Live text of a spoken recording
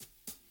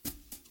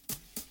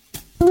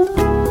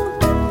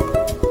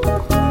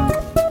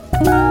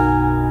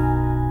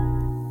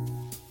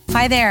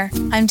Hi there,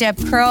 I'm Deb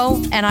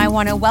Crow, and I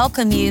want to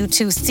welcome you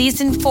to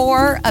Season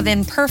 4 of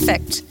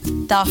Imperfect,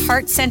 the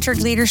Heart-Centered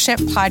Leadership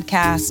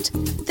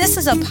Podcast. This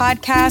is a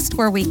podcast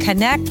where we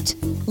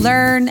connect,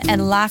 learn,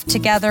 and laugh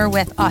together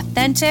with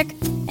authentic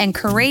and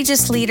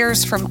courageous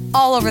leaders from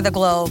all over the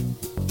globe.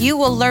 You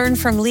will learn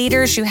from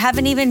leaders you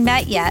haven't even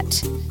met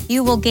yet.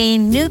 You will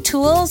gain new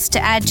tools to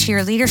add to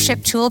your leadership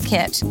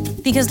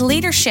toolkit, because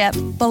leadership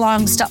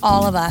belongs to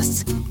all of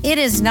us. It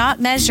is not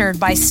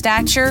measured by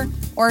stature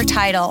or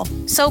title.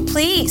 So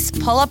please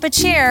pull up a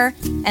chair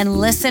and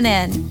listen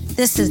in.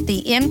 This is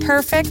the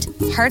Imperfect,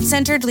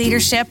 Heart-Centered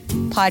Leadership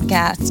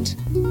Podcast.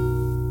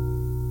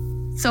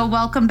 So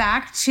welcome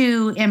back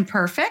to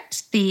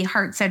Imperfect, the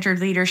Heart-Centered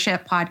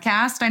Leadership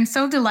Podcast. I'm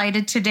so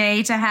delighted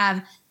today to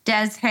have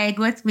Des Hague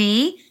with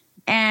me.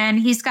 And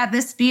he's got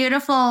this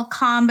beautiful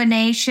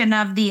combination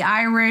of the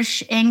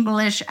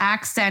Irish-English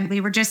accent.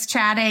 We were just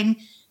chatting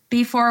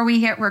before we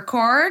hit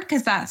record,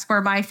 because that's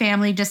where my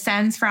family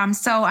descends from.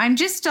 So I'm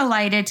just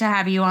delighted to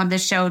have you on the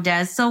show,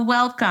 Des. So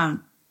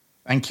welcome.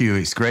 Thank you.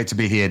 It's great to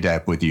be here,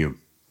 Deb, with you.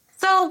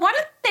 So one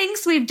of the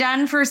things we've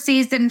done for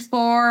Season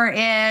 4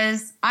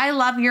 is, I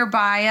love your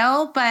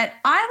bio, but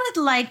I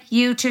would like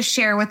you to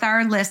share with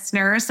our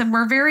listeners, and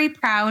we're very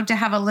proud to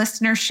have a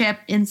listenership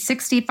in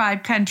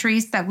 65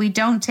 countries that we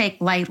don't take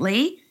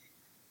lightly.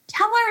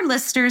 Tell our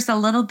listeners a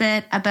little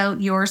bit about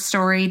your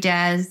story,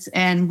 Des,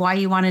 and why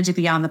you wanted to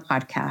be on the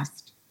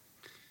podcast.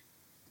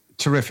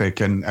 Terrific,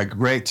 and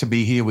great to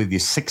be here with you.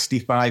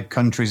 65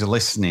 countries are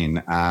listening.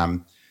 A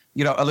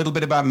little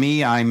bit about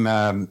me. I'm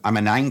a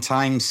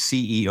 9-time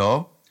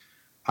CEO.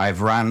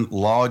 I've ran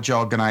large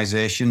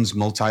organizations,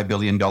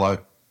 multi-billion-dollar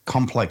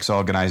complex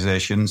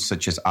organizations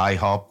such as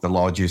IHOP, the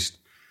largest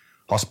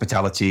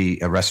hospitality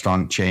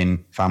restaurant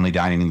chain, family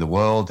dining in the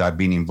world. I've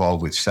been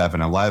involved with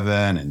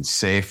 7-Eleven and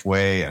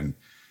Safeway and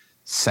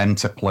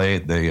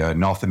Centerplate, the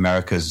North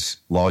America's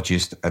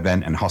largest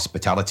event and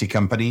hospitality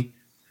company.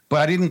 But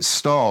I didn't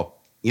start,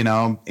 with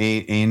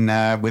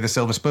a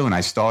silver spoon.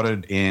 I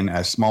started in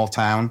a small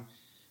town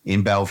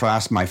in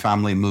Belfast. My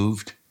family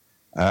moved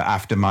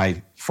after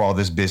my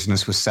father's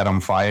business was set on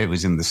fire. It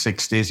was in the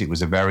 60s. It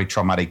was a very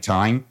traumatic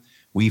time.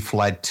 We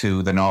fled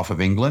to the north of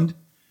England.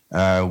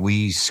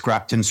 We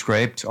scrapped and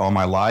scraped all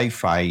my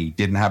life. I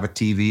didn't have a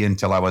TV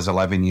until I was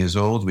 11 years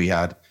old. We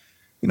had,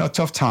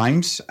 tough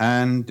times,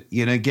 and,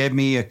 gave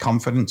me a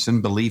confidence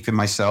and belief in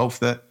myself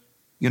that,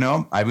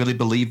 I really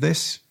believe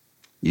this.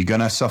 You're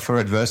going to suffer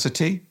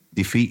adversity.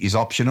 Defeat is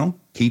optional.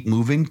 Keep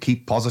moving,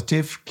 keep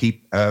positive,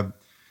 keep, a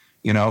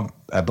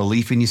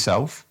belief in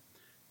yourself.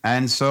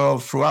 And so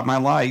throughout my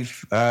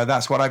life,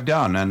 that's what I've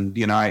done. And,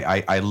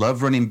 I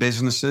love running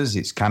businesses.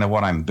 It's kind of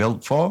what I'm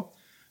built for.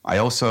 I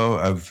also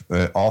have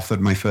authored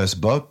my first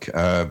book,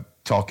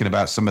 talking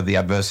about some of the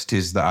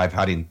adversities that I've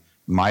had in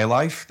my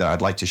life that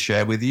I'd like to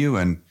share with you,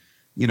 and,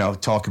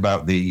 talk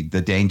about the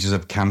dangers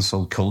of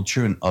cancel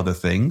culture and other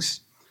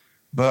things.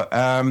 But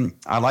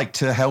I like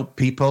to help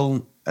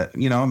people,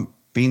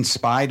 be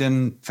inspired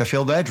and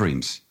fulfill their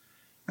dreams.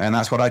 And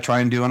that's what I try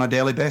and do on a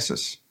daily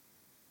basis.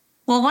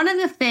 Well, one of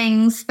the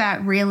things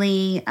that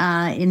really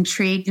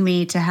intrigued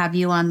me to have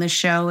you on the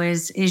show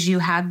is you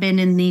have been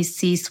in these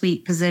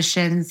C-suite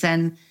positions,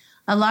 and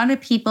a lot of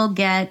people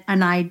get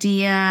an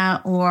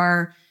idea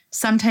or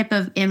some type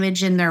of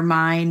image in their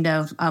mind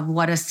of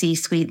what a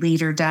C-suite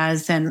leader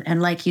does.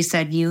 And like you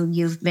said,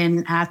 you've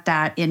been at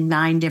that in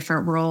 9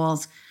 different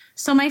roles.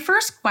 So my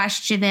first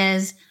question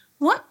is,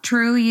 what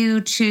drew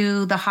you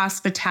to the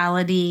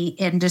hospitality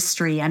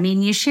industry? I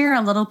mean, you share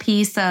a little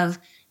piece of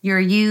your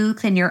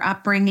youth and your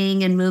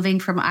upbringing and moving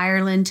from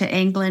Ireland to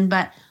England,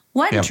 but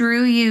what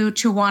drew you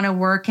to want to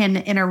work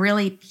in a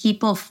really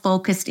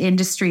people-focused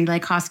industry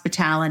like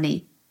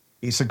hospitality?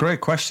 It's a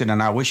great question,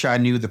 and I wish I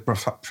knew the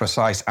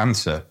precise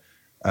answer.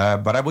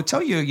 But I would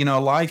tell you,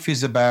 life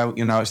is about,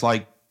 it's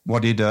like,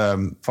 what did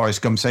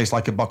Forrest Gump say? It's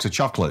like a box of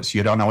chocolates.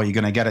 You don't know what you're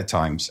going to get at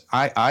times.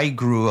 I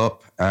grew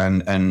up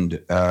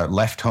and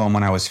left home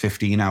when I was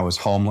 15. I was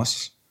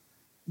homeless,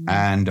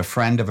 and a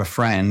friend of a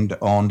friend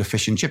owned a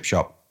fish and chip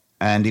shop.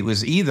 And it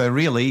was either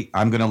really,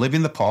 I'm going to live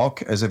in the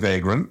park as a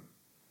vagrant,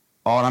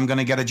 or I'm going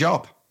to get a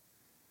job.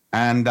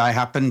 And I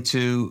happened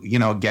to,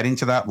 get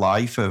into that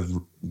life of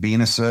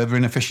being a server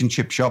in a fish and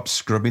chip shop,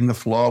 scrubbing the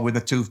floor with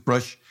a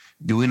toothbrush,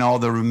 doing all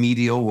the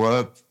remedial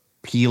work,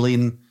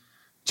 peeling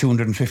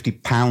 250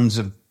 pounds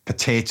of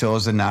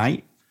potatoes a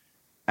night.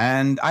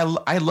 And I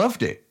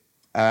loved it.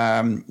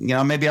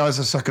 Maybe I was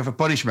a sucker for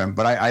punishment,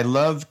 but I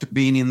loved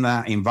being in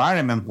that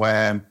environment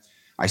where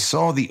I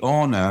saw the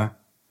owner,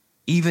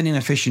 even in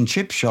a fish and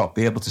chip shop,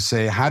 be able to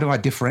say, how do I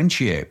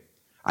differentiate?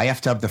 I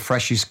have to have the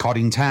freshest cod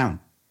in town.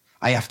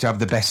 I have to have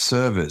the best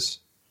servers.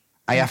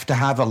 I have to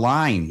have a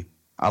line.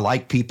 I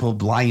like people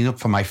lining up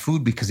for my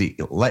food because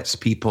it lets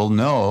people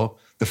know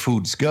the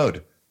food's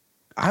good.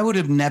 I would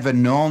have never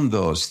known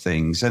those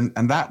things. And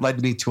that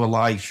led me to a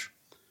life,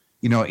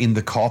 in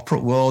the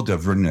corporate world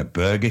of running a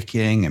Burger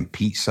King and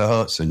Pizza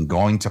Huts and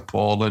going to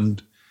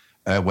Poland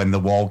when the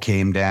wall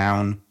came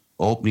down,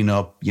 opening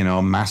up,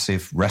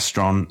 massive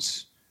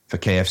restaurants for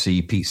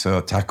KFC, Pizza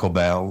Hut, Taco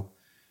Bell.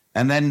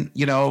 And then,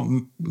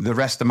 the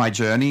rest of my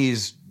journey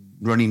is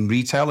running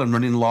retail and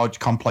running large,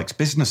 complex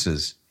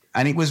businesses.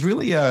 And it was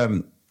really,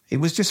 it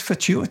was just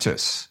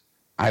fortuitous,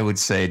 I would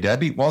say,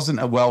 Deb. It wasn't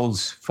a well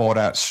thought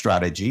out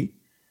strategy,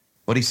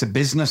 but it's a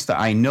business that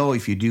I know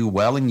if you do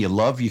well and you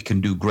love, you can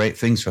do great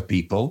things for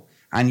people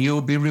and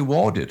you'll be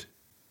rewarded.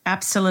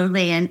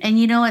 Absolutely. And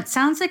it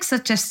sounds like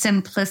such a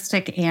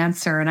simplistic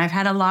answer. And I've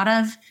had a lot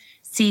of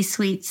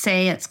C-suite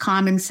say it's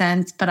common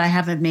sense, but I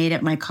haven't made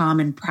it my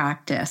common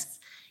practice.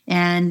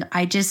 And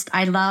I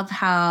love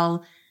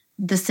how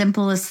the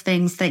simplest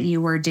things that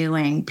you were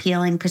doing,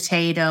 peeling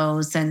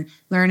potatoes and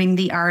learning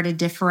the art of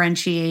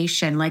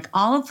differentiation, like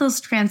all of those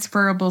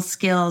transferable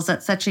skills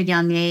at such a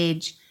young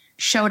age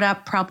showed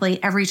up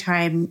probably every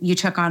time you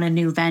took on a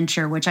new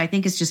venture, which I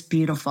think is just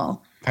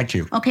beautiful. Thank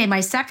you. Okay,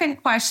 my second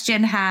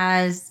question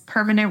has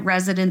permanent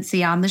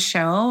residency on the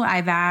show.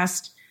 I've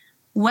asked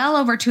well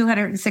over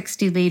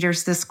 260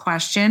 leaders this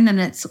question,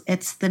 and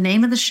it's the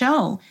name of the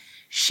show.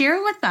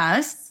 Share with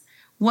us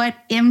what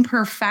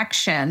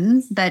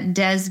imperfections that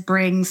Des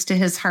brings to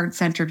his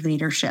heart-centered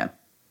leadership.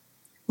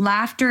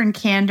 Laughter and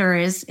candor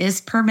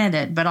is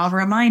permitted, but I'll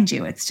remind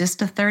you, it's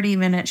just a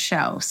 30-minute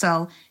show.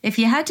 So if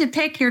you had to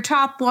pick your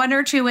top one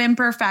or two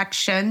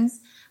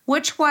imperfections,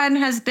 which one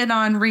has been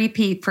on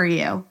repeat for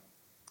you?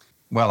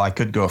 Well, I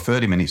could go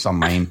 30 minutes on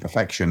my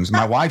imperfections.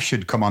 My wife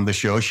should come on the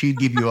show. She'd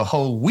give you a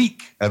whole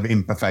week of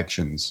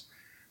imperfections.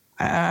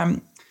 I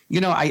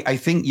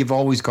think you've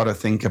always got to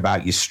think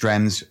about your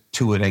strengths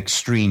to an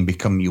extreme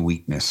become your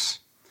weakness.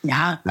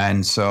 Yeah.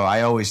 And so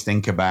I always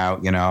think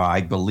about,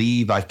 I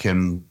believe I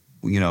can,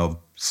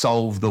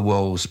 solve the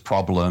world's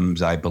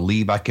problems. I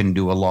believe I can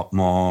do a lot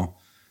more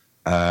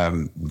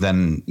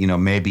than,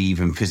 maybe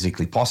even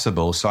physically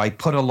possible. So I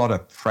put a lot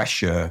of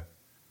pressure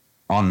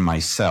on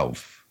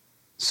myself.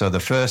 So the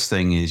first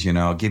thing is,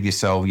 give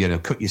yourself,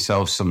 cut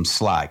yourself some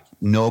slack.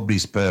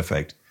 Nobody's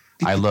perfect.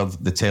 I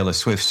love the Taylor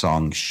Swift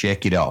song,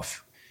 Shake It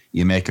Off.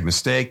 You make a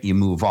mistake, you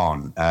move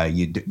on.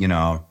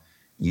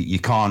 You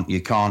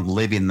can't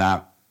live in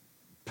that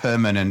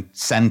permanent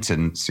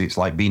sentence. It's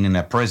like being in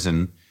a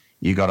prison.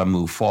 You got to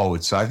move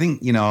forward. So I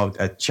think,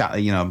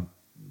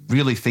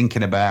 really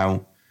thinking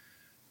about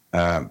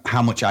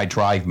how much I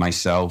drive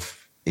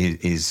myself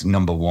is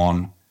number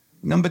one.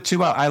 Number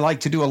two, I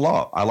like to do a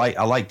lot. I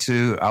like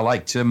to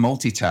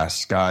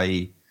multitask.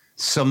 I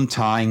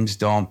sometimes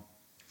don't,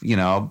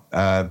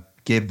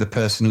 give the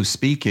person who's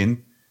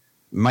speaking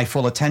my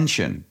full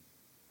attention.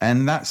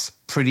 And that's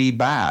pretty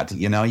bad.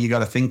 You got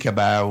to think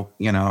about,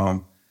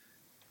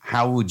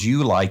 how would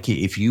you like it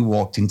if you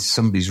walked into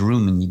somebody's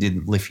room and you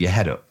didn't lift your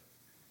head up?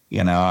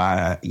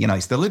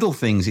 It's the little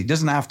things. It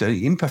doesn't have to,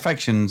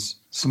 imperfections,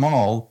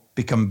 small,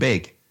 become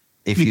big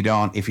if you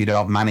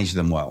don't manage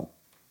them well.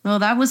 Well,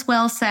 that was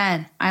well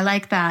said. I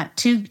like that.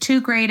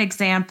 Two great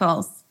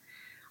examples.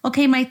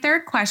 Okay, my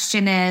third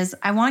question is,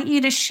 I want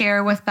you to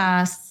share with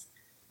us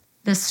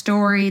the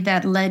story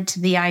that led to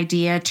the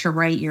idea to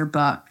write your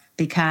book,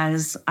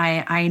 because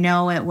I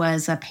know it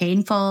was a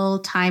painful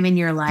time in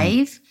your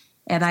life,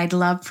 and I'd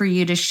love for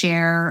you to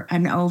share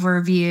an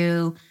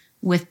overview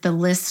with the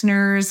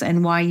listeners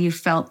and why you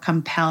felt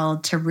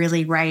compelled to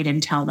really write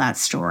and tell that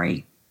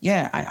story.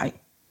 Yeah,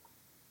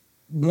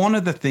 one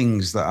of the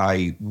things that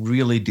I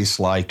really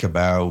dislike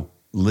about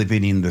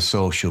living in the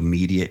social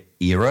media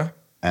era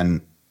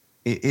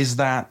is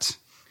that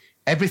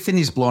everything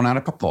is blown out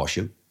of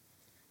proportion.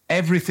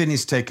 Everything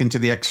is taken to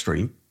the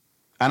extreme.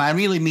 And I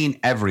really mean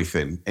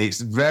everything. It's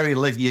very,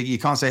 you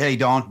can't say, hey,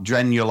 don't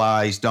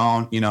generalize,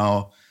 don't,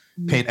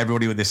 paint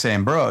everybody with the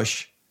same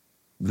brush.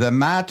 The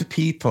mad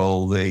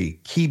people, the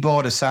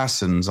keyboard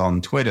assassins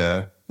on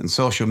Twitter and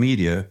social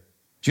media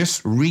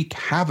just wreak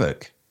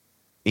havoc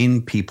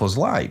in people's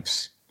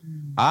lives.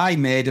 I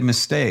made a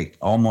mistake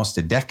almost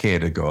a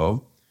decade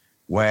ago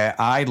where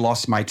I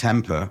lost my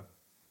temper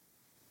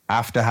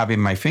after having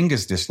my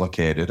fingers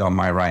dislocated on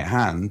my right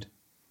hand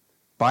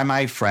by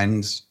my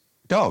friend's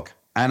dog.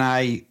 And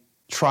I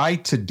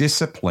tried to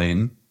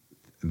discipline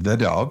the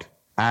dog,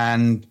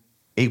 and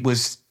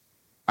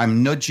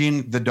I'm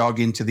nudging the dog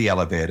into the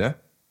elevator.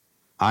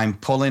 I'm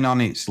pulling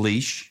on its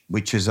leash,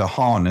 which is a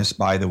harness,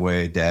 by the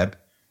way, Deb,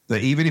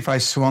 that even if I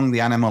swung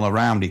the animal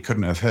around, it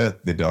couldn't have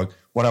hurt the dog.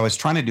 What I was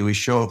trying to do is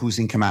show who's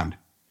in command,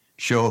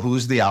 show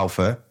who's the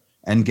alpha,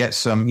 and get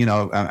some,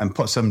 and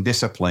put some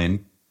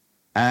discipline.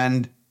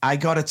 And I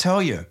got to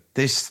tell you,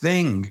 this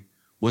thing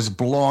was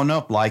blown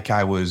up like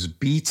I was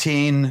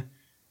beating,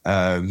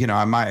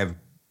 I might have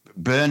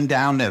burned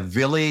down a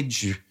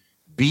village,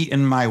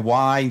 beaten my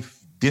wife,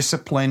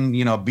 disciplined,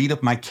 beat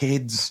up my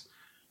kids.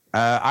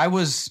 I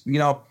was,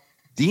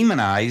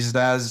 demonized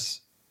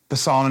as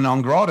persona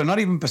non grata, not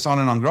even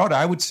persona non grata.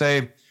 I would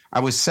say I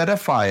was set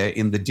afire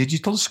in the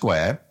digital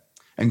square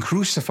and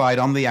crucified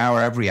on the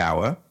hour every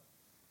hour.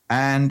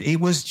 And it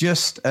was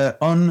just an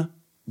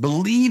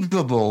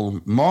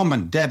unbelievable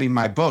moment. Deb, in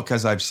my book,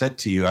 as I've said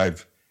to you, I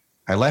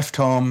left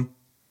home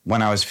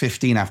when I was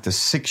 15 after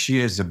 6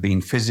 years of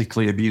being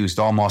physically abused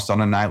almost on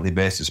a nightly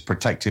basis,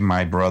 protecting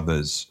my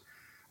brothers.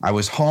 I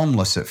was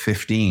homeless at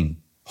 15.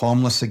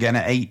 homeless again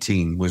at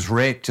 18, was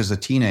raped as a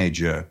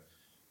teenager.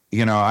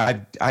 You know,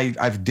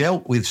 I've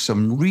dealt with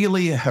some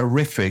really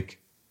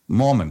horrific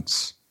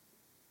moments.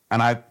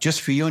 And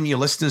just for you and your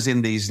listeners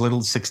in these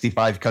little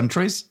 65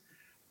 countries,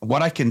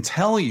 what I can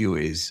tell you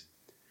is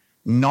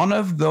none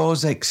of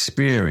those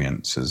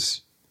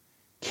experiences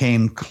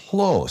came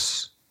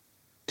close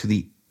to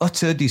the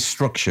utter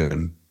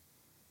destruction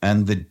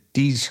and the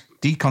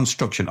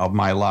deconstruction of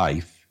my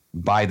life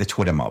by the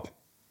Twitter mob.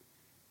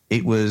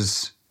 It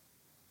was,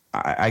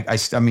 I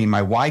mean,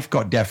 my wife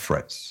got death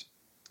threats,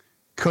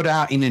 cut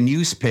out in a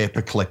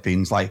newspaper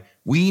clippings like,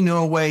 "We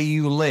know where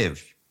you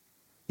live.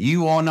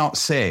 You are not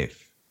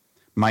safe."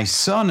 My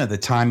son at the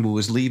time, who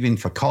was leaving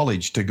for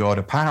college to go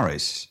to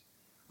Paris,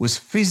 was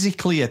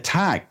physically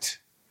attacked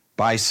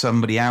by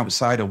somebody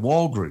outside of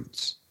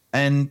Walgreens.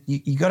 And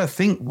you got to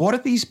think, what are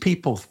these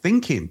people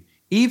thinking?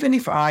 Even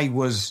if I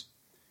was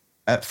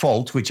at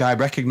fault, which I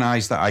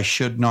recognize that I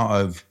should not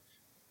have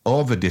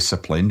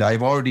over-disciplined,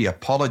 I've already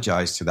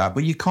apologized to that,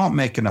 but you can't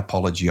make an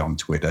apology on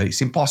Twitter.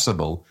 It's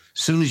impossible.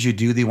 As soon as you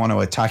do, they want to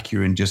attack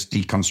you and just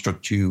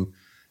deconstruct you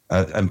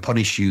and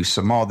punish you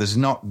some more.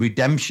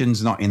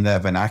 Redemption's not in their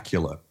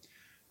vernacular.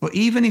 But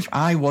even if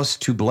I was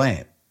to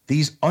blame,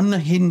 these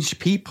unhinged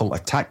people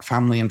attack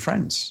family and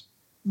friends.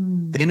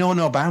 They know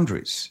no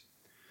boundaries.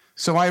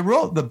 So I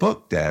wrote the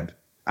book, Deb,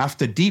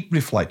 after deep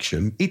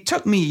reflection. It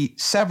took me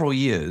several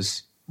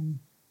years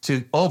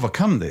to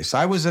overcome this.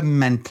 I was a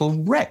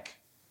mental wreck.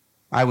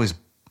 I was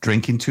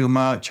drinking too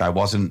much. I've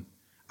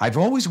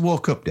always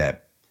woke up, Deb,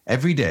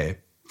 every day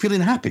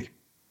feeling happy.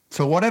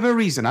 For whatever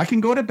reason, I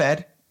can go to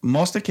bed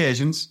most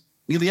occasions,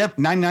 nearly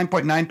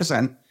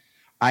 99.9%.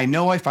 I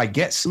know if I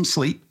get some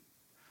sleep,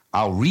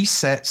 I'll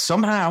reset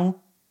somehow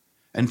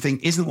and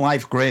think, isn't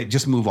life great?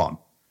 Just move on.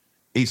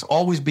 It's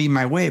always been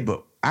my way.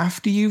 But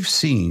after you've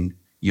seen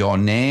your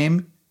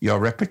name, your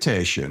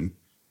reputation,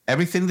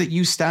 everything that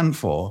you stand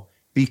for,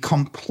 be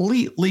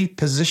completely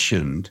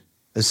positioned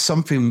as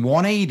something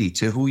 180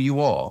 to who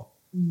you are,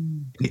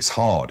 it's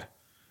hard.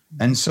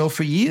 And so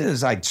for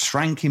years, I'd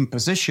shrank in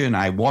position.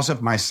 I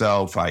wasn't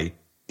myself. I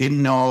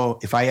didn't know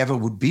if I ever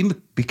would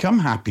become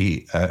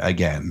happy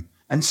again.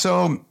 And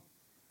so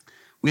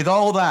with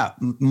all that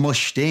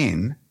mushed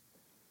in,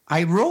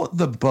 I wrote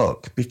the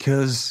book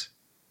because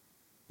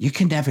you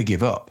can never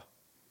give up.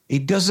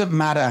 It doesn't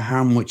matter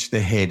how much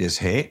the haters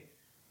hate.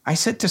 I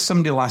said to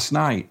somebody last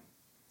night,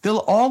 they'll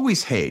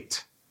always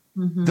hate.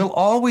 They'll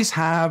always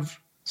have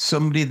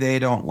somebody they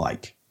don't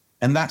like.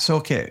 And that's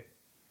okay.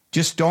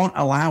 Just don't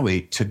allow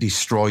it to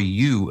destroy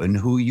you and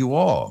who you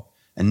are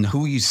and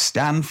who you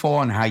stand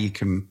for and how you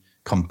can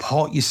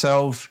comport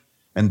yourself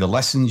and the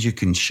lessons you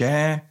can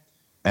share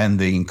and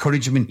the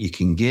encouragement you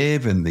can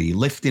give and the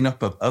lifting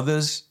up of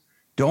others.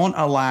 Don't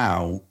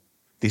allow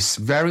this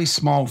very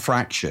small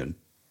fraction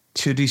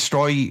to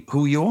destroy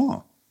who you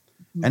are.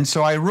 And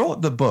so I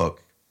wrote the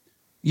book,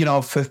 you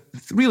know, for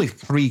really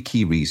three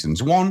key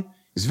reasons. One,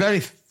 it's very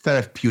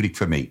therapeutic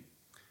for me.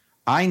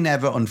 I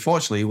never,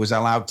 unfortunately, was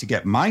allowed to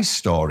get my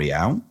story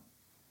out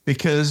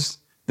because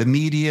the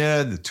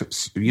media,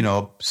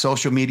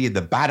 social media,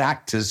 the bad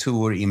actors who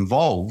were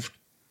involved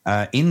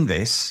in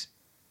this,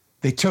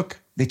 they took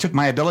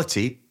my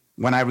ability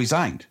when I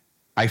resigned.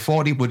 I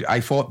thought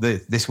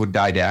this would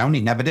die down.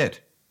 It never did.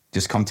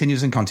 Just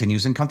continues and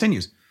continues and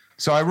continues.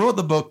 So I wrote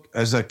the book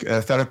as a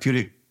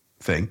therapeutic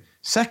thing.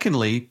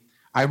 Secondly,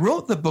 I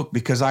wrote the book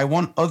because I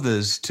want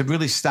others to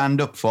really stand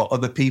up for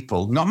other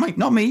people, not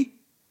me,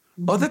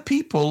 other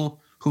people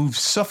who've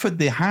suffered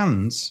the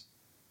hands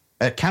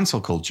at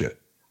cancel culture.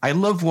 I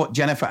love what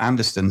Jennifer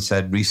Aniston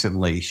said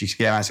recently.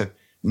 I said,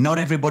 not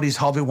everybody's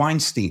Harvey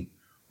Weinstein.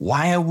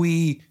 Why are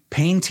we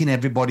painting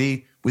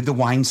everybody with the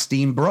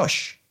Weinstein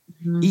brush?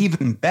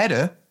 Even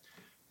better,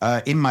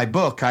 in my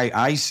book,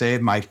 I say,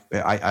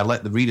 I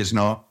let the readers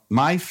know,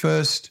 my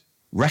first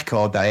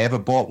record that I ever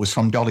bought was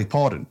from Dolly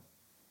Parton,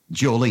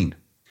 Jolene.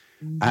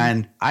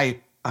 And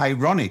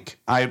ironically,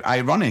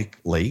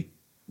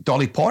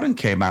 Dolly Parton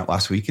came out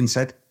last week and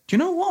said, do you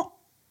know what?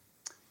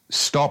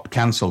 Stop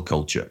cancel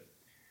culture.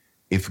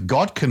 If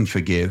God can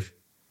forgive,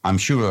 I'm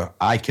sure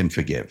I can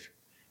forgive.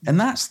 And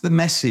that's the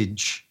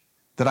message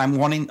that I'm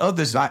wanting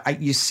others.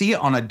 You see it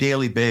on a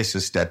daily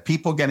basis, Dad.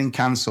 People getting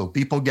canceled,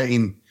 people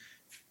getting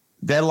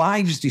their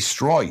lives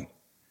destroyed.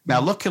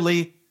 Now,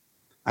 luckily,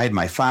 I had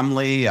my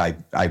family.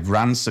 I've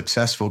ran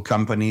successful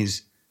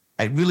companies.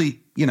 I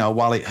really,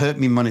 while it hurt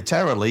me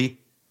monetarily,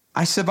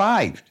 I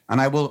survived and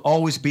I will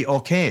always be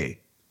okay.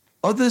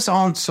 Others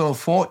aren't so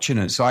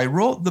fortunate. So I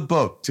wrote the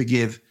book to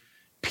give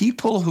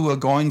people who are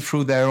going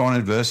through their own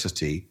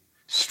adversity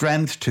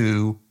strength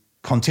to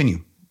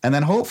continue and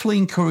then hopefully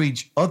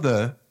encourage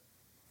other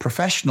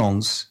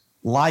professionals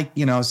like,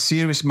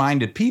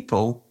 serious-minded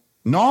people,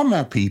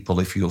 normal people,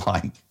 if you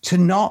like, to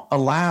not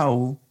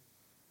allow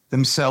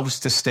themselves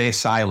to stay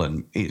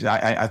silent.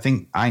 I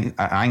think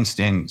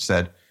Einstein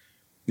said,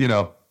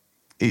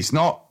 it's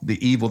not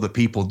the evil that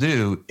people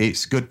do,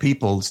 it's good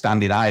people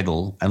standing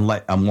idle and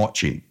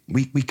watching.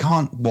 We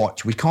can't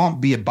watch. We can't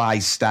be a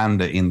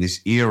bystander in this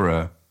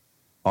era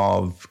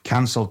of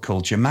cancel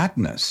culture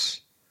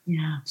madness.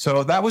 Yeah.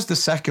 So that was the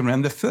second.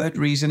 And the third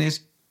reason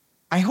is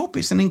I hope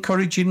it's an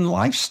encouraging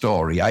life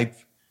story.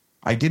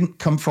 I didn't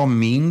come from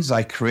means.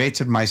 I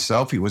created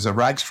myself. It was a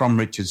rags from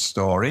riches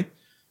story.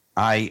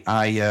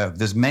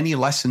 There's many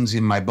lessons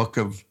in my book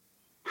of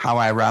how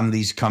I ran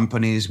these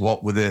companies.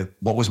 What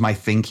was my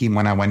thinking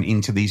when I went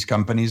into these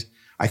companies?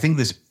 I think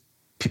there's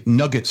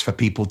nuggets for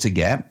people to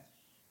get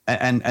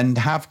and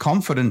have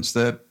confidence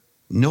that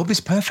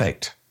nobody's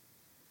perfect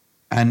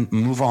and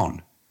move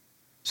on.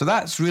 So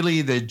that's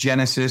really the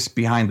genesis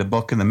behind the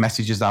book and the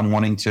messages I'm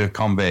wanting to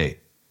convey.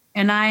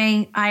 And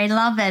I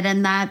love it.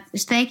 And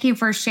thank you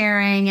for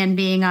sharing and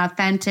being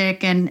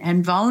authentic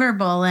and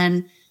vulnerable.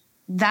 And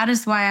that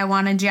is why I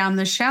wanted you on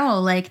the show.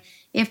 Like,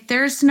 if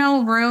there's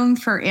no room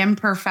for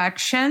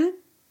imperfection,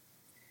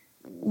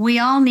 we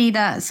all need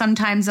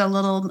sometimes a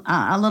little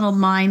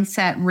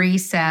mindset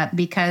reset,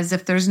 because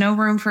if there's no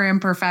room for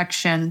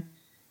imperfection,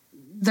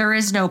 there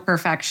is no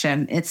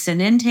perfection. It's an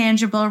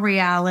intangible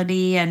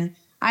reality. And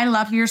I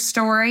love your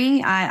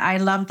story. I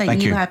love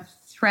that you have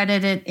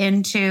threaded it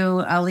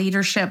into a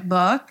leadership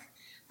book.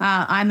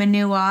 I'm a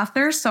new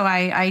author, so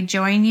I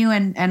join you,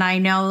 and I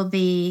know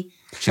the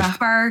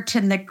heart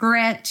and the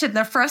grit and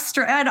the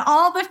frustration and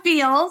all the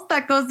feels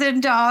that goes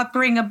into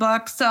authoring a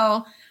book.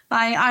 So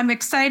I'm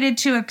excited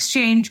to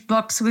exchange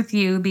books with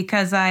you,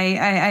 because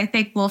I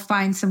think we'll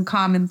find some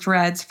common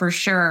threads for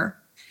sure.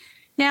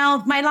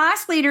 Now, my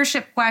last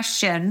leadership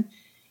question: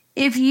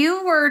 if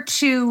you were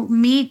to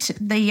meet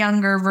the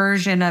younger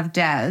version of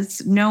Des,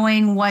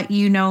 knowing what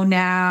you know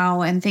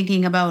now and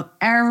thinking about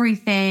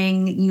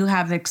everything you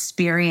have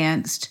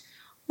experienced,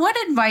 what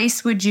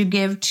advice would you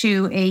give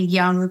to a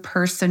young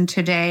person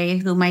today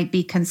who might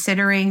be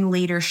considering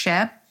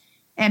leadership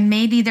and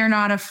maybe they're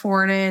not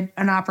afforded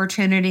an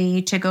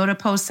opportunity to go to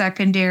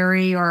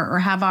post-secondary or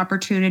have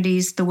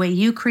opportunities the way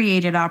you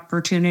created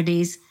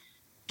opportunities?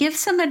 Give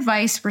some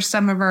advice for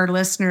some of our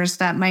listeners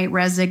that might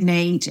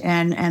resonate,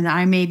 and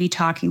I may be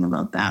talking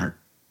about that.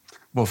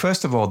 Well,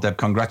 first of all, Deb,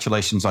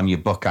 congratulations on your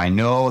book. I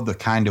know the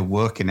kind of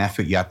work and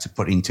effort you had to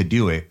put in to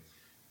do it,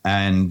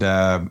 and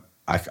I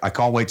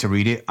can't wait to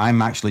read it.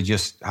 I'm actually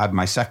just had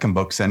my second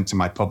book sent to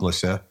my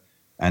publisher,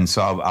 and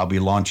so I'll be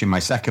launching my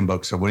second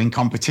book. So we're in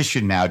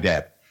competition now,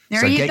 Deb.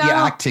 There you go. So get your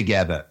act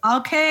together.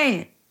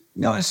 Okay.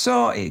 No,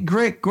 so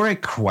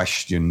great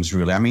questions,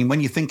 really. I mean,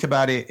 when you think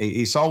about it,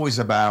 it's always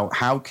about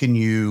how can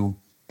you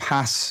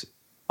pass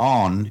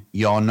on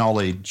your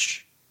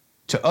knowledge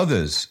to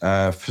others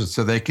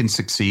so they can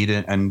succeed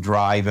and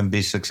drive and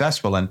be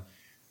successful. And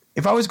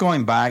if I was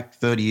going back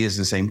 30 years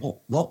and saying,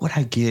 well, what would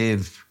I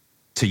give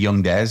to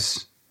young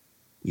Des?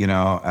 You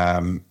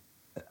know,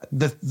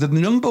 the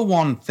number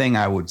one thing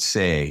I would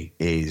say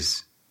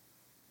is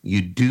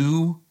you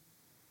do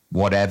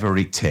whatever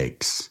it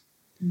takes.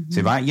 Mm-hmm.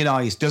 So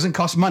it doesn't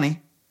cost money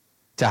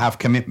to have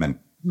commitment,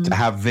 mm-hmm. to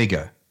have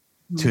vigor,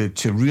 mm-hmm.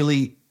 to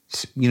really,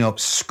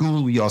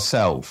 school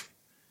yourself.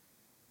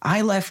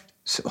 I left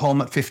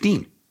home at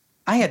 15.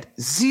 I had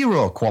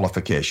 0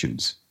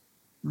 qualifications,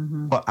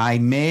 mm-hmm. but I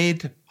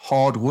made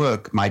hard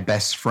work my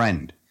best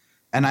friend.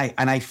 And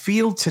I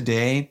feel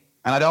today,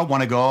 and I don't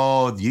want to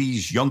go,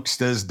 these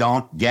youngsters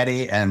don't get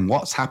it, and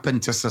what's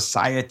happened to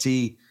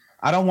society.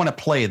 I don't want to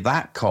play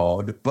that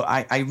card, but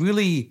I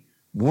really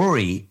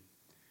worry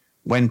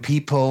when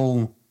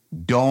people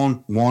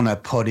don't want to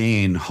put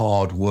in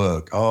hard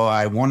work. Oh,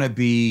 I want to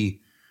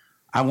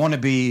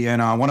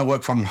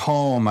work from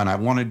home and I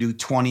want to do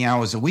 20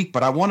 hours a week,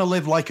 but I want to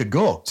live like a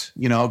goat,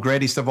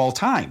 greatest of all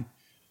time.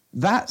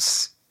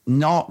 That's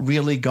not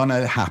really going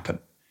to happen.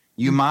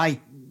 You might,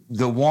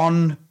 the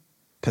 1%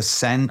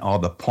 or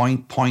the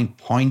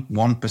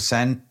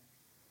 0.1%,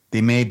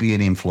 they may be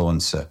an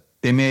influencer.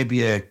 They may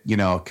be a,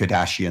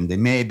 Kardashian. They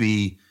may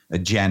be a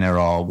Jenner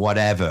or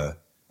whatever.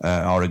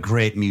 Or a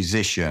great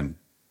musician,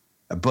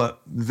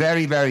 but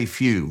very, very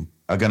few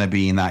are going to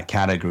be in that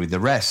category. The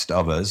rest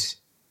of us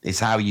is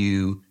how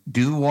you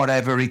do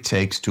whatever it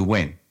takes to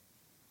win.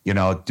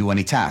 Do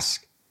any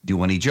task,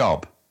 do any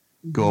job,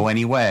 mm-hmm. go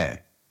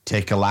anywhere,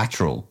 take a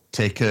lateral,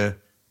 take a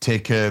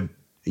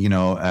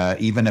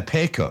even a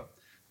pay cut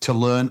to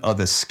learn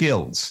other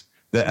skills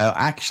that are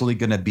actually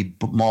going to be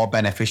more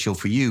beneficial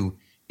for you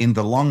in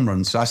the long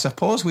run. So I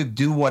suppose we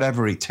do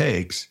whatever it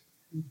takes.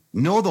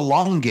 Know the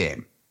long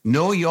game.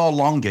 Know your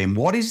long game.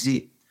 What is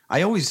it?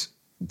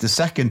 The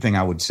second thing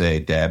I would say,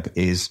 Deb,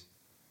 is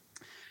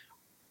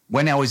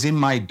when I was in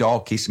my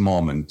darkest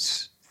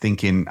moments,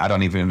 thinking, I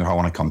don't even know how I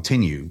want to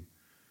continue,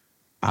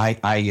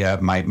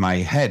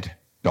 my head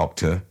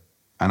doctor,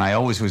 and I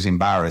always was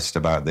embarrassed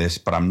about this,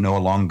 but I'm no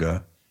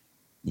longer,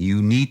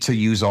 you need to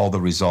use all the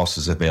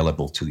resources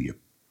available to you.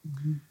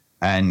 Mm-hmm.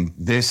 And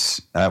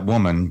this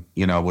woman,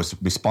 was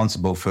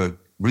responsible for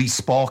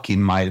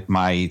re-sparking my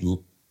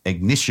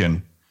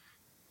ignition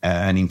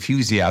and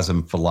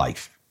enthusiasm for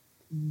life.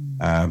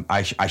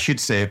 I should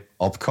say,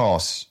 of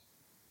course,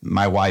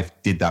 my wife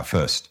did that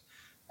first.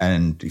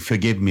 And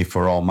forgive me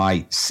for all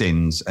my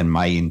sins and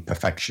my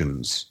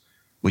imperfections,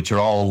 which are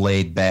all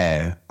laid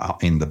bare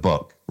in the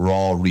book,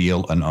 raw,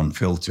 real, and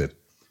unfiltered.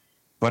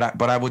 But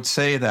I would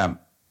say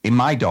that in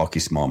my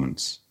darkest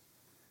moments,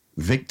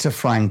 Viktor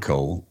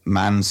Frankl,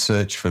 Man's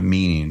Search for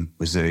Meaning,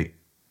 was a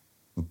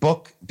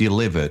book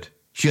delivered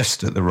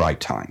just at the right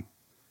time.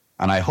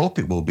 And I hope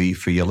it will be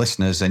for your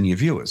listeners and your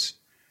viewers.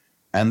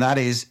 And that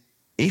is,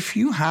 if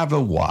you have a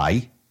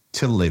why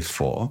to live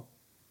for,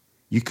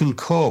 you can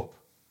cope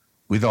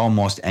with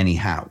almost any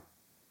how.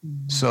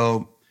 Mm-hmm.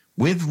 So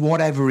with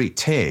whatever it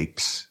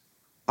takes,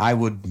 I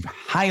would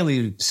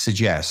highly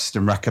suggest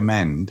and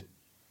recommend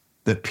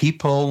that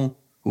people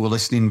who are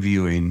listening,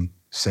 viewing,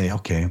 say,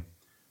 okay,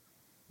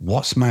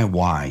 what's my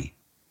why?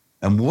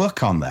 And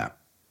work on that.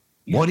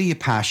 Yeah. What are you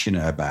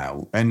passionate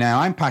about? And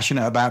now I'm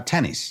passionate about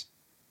tennis.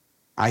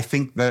 I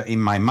think that in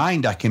my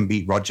mind, I can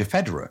beat Roger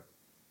Federer.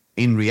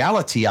 In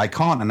reality, I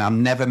can't, and I'll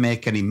never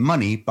make any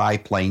money by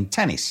playing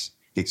tennis.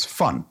 It's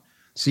fun.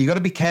 So you got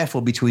to be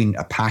careful between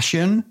a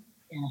passion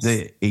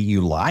that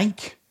you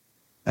like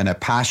and a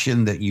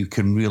passion that you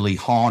can really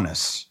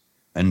harness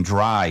and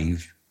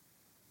drive.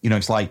 You know,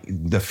 it's like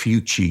the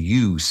future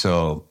you.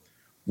 So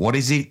what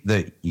is it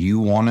that you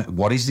want?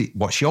 What is it?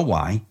 What's your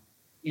why?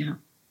 Yeah.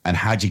 And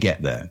how'd you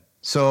get there?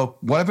 So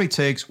whatever it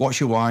takes, what's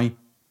your why?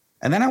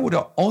 And then I would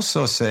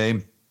also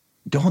say,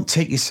 don't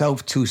take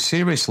yourself too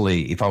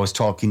seriously. If I was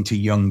talking to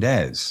young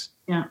Des,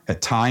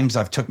 at times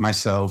I've took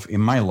myself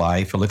in my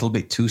life a little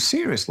bit too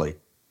seriously.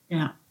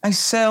 Yeah. I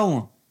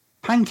sell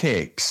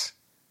pancakes.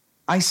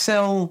 I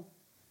sell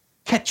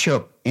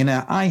ketchup in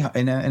a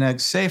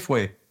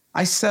Safeway.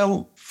 I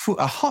sell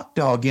a hot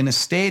dog in a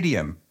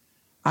stadium.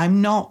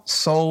 I'm not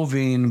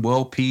solving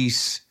world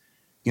peace,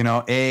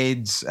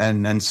 AIDS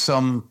and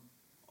some,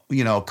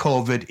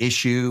 COVID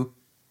issue.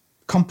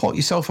 Comport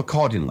yourself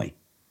accordingly.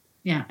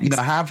 Yeah.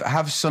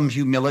 Have some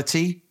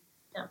humility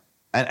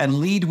and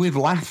lead with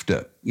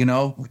laughter.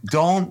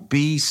 Don't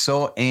be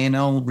so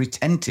anal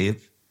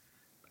retentive.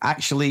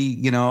 Actually,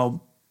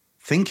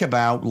 think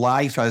about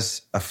life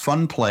as a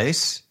fun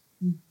place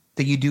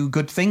that you do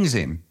good things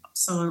in.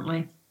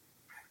 Absolutely.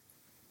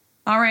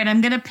 All right.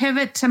 I'm going to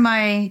pivot to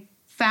my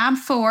Fab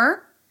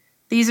Four.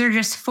 These are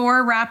just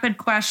 4 rapid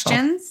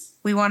questions.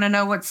 We want to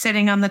know what's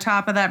sitting on the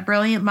top of that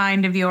brilliant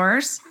mind of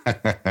yours.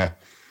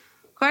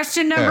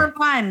 Question number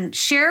 1,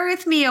 share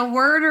with me a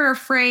word or a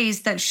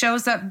phrase that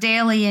shows up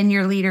daily in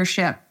your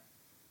leadership.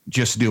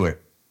 Just do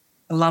it.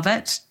 I love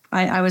it.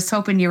 I was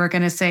hoping you were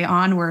going to say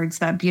onwards,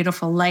 that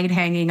beautiful light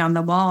hanging on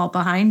the wall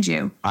behind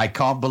you. I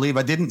can't believe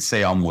I didn't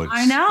say onwards.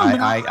 I know.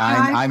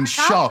 I'm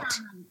shocked.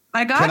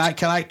 I got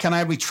Can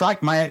I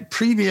retract my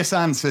previous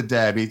answer,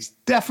 Deb? It's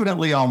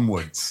definitely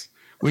onwards,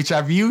 which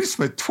I've used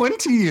for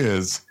 20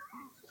 years.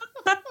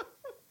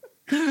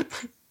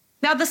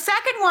 Now, the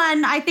second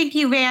one, I think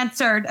you've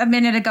answered a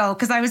minute ago,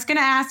 because I was going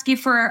to ask you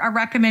for a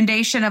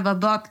recommendation of a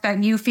book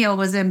that you feel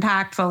was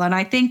impactful. And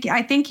I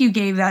think you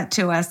gave that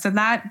to us. And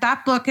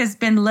that book has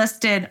been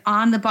listed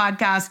on the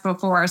podcast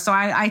before. So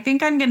I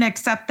think I'm going to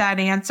accept that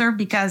answer,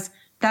 because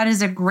that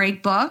is a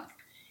great book.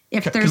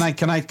 Can I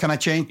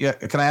change?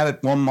 Can I add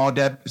one more,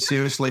 Deb?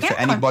 Seriously, for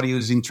anybody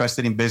who's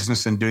interested in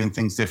business and doing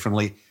things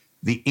differently,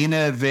 The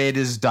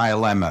Innovator's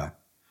Dilemma.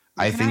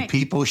 I think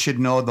people should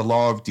know the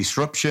law of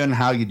disruption,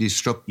 how you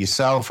disrupt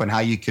yourself, and how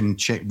you can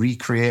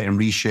recreate and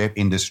reshape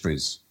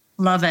industries.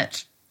 Love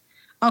it.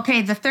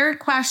 Okay, the third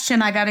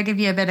question, I got to give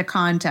you a bit of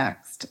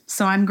context.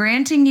 So I'm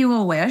granting you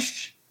a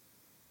wish,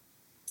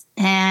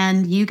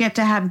 and you get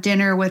to have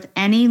dinner with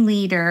any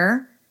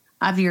leader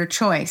of your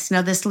choice.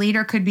 Now, this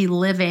leader could be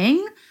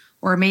living,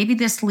 or maybe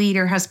this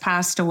leader has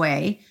passed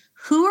away.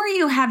 Who are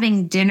you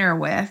having dinner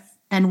with,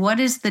 and what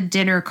is the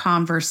dinner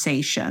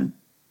conversation?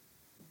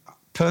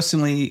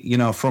 Personally,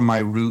 from my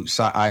roots,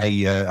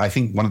 I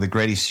think one of the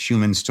greatest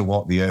humans to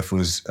walk the earth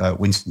was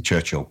Winston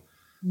Churchill.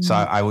 Mm. So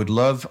I would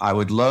love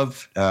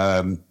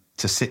to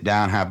sit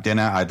down, have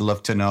dinner. I'd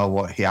love to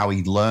know how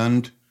he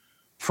learned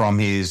from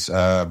his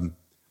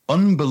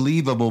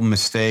unbelievable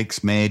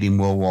mistakes made in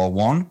World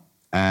War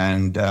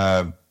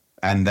I,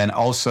 and then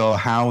also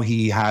how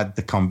he had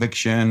the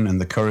conviction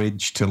and the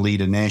courage to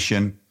lead a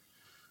nation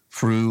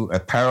through a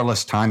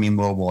perilous time in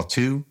World War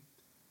II.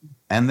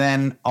 And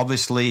then,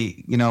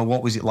 obviously,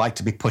 what was it like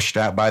to be pushed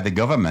out by the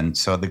government?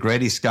 So the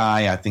greatest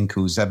guy, I think,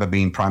 who's ever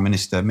been prime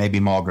minister, maybe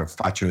Margaret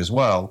Thatcher as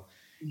well,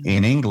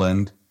 in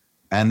England,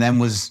 and then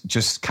was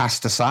just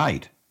cast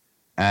aside.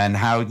 And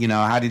how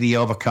did he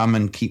overcome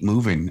and keep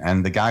moving?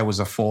 And the guy was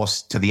a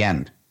force to the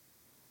end.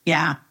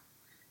 Yeah.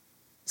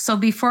 So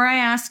before I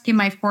ask you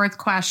my fourth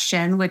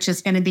question, which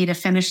is going to be to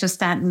finish the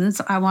sentence,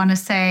 I want to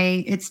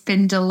say it's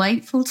been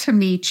delightful to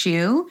meet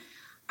you.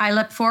 I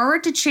look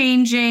forward to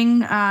exchanging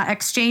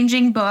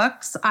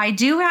books. I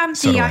do have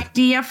the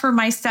idea for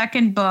my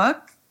second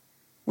book,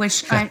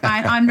 which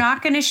I'm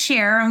not going to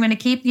share. I'm going to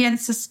keep you in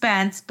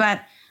suspense,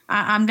 but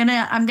I'm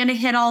gonna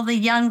hit all the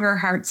younger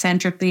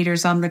heart-centric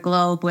leaders on the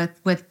globe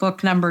with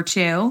book number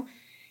 2.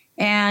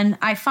 And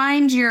I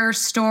find your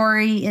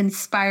story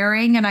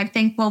inspiring. And I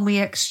think when we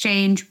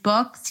exchange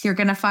books, you're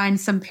going to find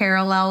some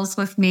parallels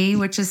with me,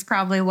 which is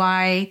probably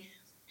why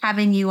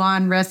having you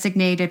on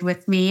resonated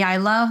with me. I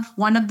love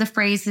one of the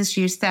phrases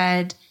you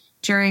said,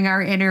 during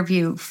our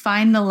interview.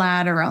 Find the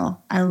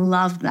lateral. I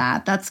love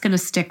that. That's going to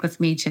stick with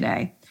me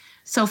today.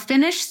 So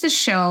finish the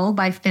show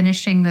by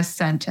finishing this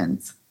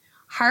sentence.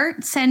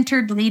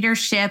 Heart-centered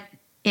leadership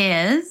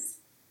is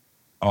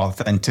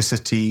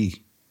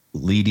authenticity,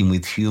 leading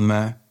with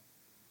humor,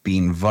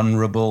 being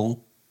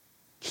vulnerable,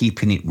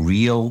 keeping it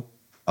real,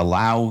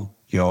 allow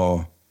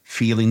your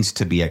feelings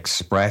to be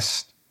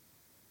expressed,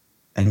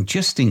 and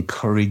just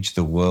encourage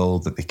the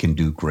world that they can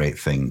do great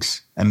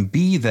things and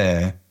be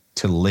there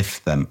to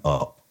lift them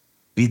up.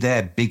 Be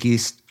their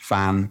biggest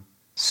fan,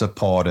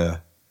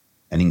 supporter,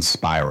 and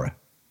inspirer.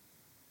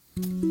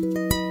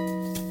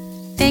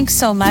 Thanks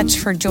so much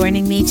for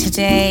joining me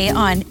today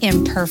on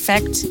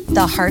Imperfect,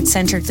 the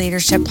Heart-Centered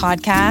Leadership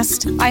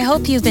Podcast. I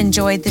hope you've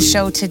enjoyed the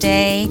show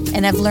today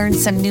and have learned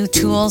some new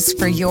tools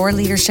for your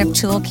leadership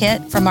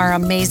toolkit from our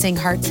amazing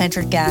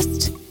heart-centered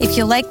guest. If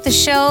you like the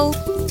show,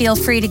 feel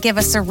free to give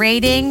us a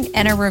rating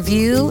and a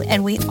review,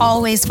 and we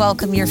always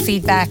welcome your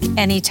feedback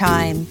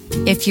anytime.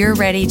 If you're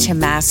ready to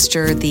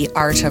master the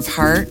art of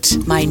heart,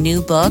 my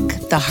new book,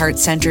 The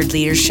Heart-Centered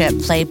Leadership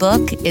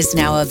Playbook, is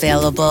now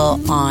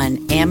available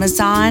on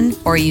Amazon,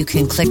 or you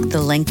can click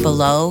the link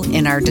below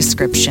in our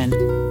description.